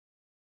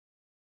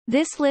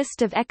This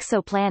list of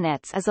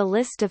exoplanets is a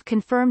list of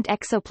confirmed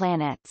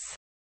exoplanets.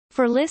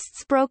 For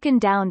lists broken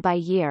down by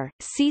year,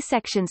 see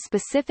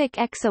section-specific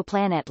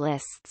exoplanet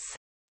lists.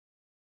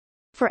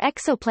 For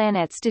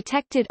exoplanets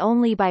detected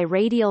only by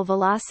radial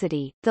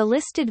velocity, the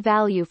listed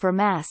value for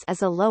mass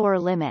is a lower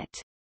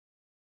limit.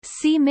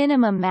 See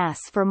minimum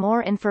mass for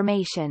more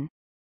information.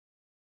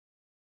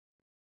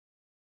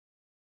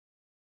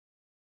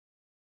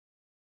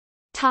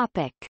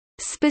 Topic: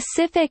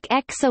 Specific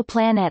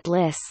exoplanet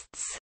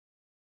lists.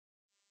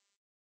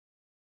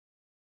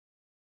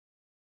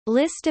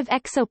 List of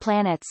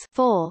exoplanets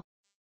full.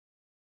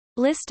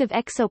 List of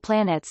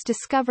exoplanets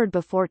discovered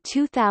before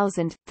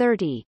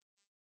 2030.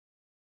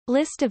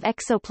 List of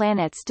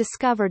exoplanets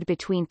discovered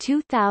between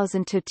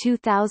 2000 to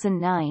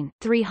 2009,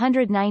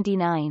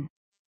 399.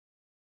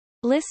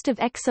 List of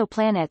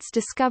exoplanets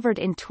discovered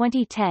in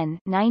 2010,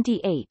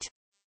 98.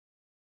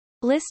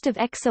 List of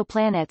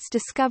exoplanets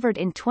discovered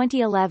in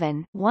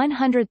 2011,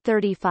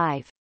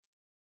 135.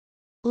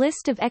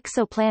 List of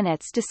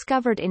exoplanets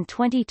discovered in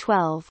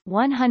 2012,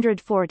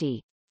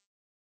 140.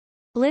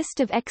 List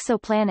of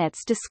exoplanets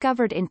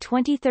discovered in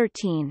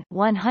 2013,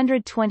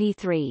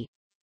 123.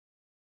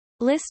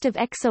 List of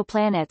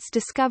exoplanets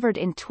discovered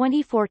in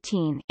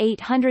 2014,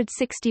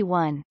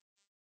 861.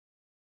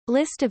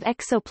 List of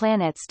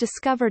exoplanets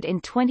discovered in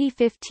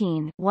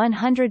 2015,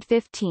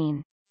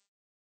 115.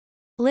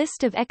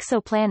 List of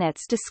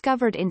exoplanets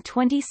discovered in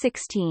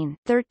 2016,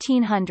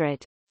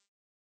 1300.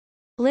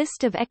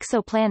 List of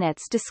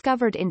exoplanets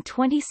discovered in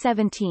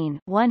 2017,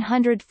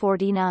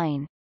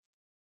 149.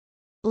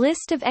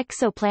 List of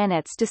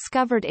exoplanets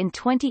discovered in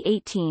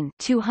 2018,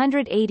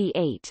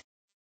 288.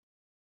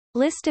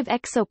 List of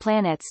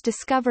exoplanets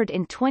discovered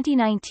in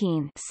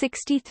 2019,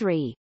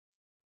 63.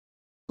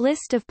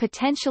 List of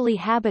potentially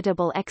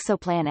habitable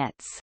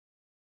exoplanets.